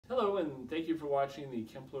and thank you for watching the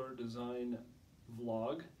Kempler design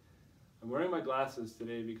vlog. I'm wearing my glasses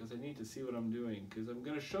today because I need to see what I'm doing, because I'm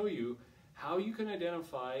going to show you how you can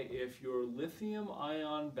identify if your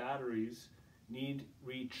lithium-ion batteries need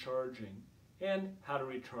recharging and how to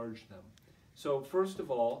recharge them. So first of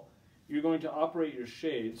all, you're going to operate your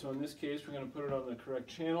shade. So in this case, we're going to put it on the correct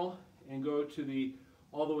channel and go to the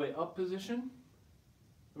all the way up position.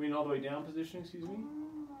 All the way down position, excuse me.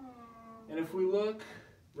 And if we look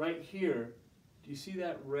right here, do you see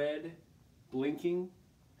that red blinking?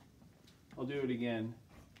 I'll do it again.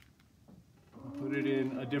 I'll put it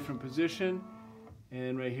in a different position,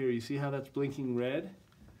 and right here, you see how that's blinking red?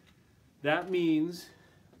 That means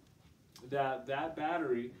that that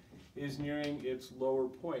battery is nearing its lower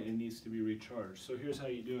point and needs to be recharged. So here's how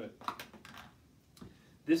you do it.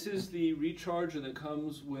 This is the recharger that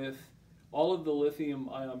comes with all of the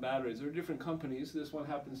lithium-ion batteries. There are different companies. This one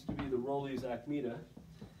happens to be the Rollease Acmeda.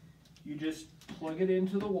 You just plug it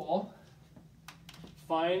into the wall,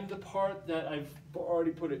 find the part that I've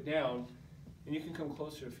already put it down, and you can come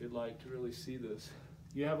closer if you'd like to really see this.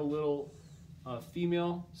 You have a little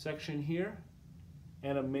female section here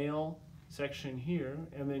and a male section here,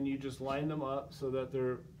 and then you just line them up so that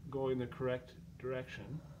they're going the correct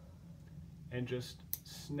direction and just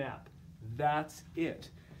snap. That's it.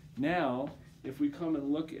 Now, if we come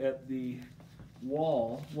and look at the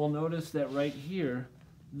wall, we'll notice that right here,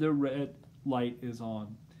 the red light is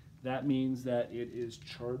on. That means that it is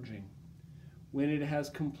charging. When it has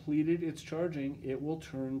completed its charging, it will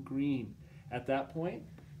turn green. At that point,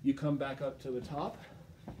 you come back up to the top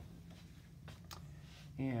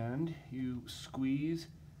and you squeeze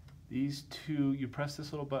these two, you press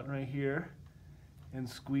this little button right here and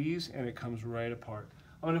squeeze, and it comes right apart.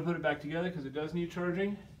 I'm going to put it back together because it does need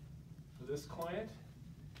charging for this client.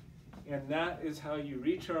 And that is how you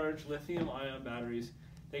recharge lithium-ion batteries.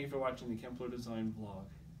 Thank you for watching the Kempler Design vlog.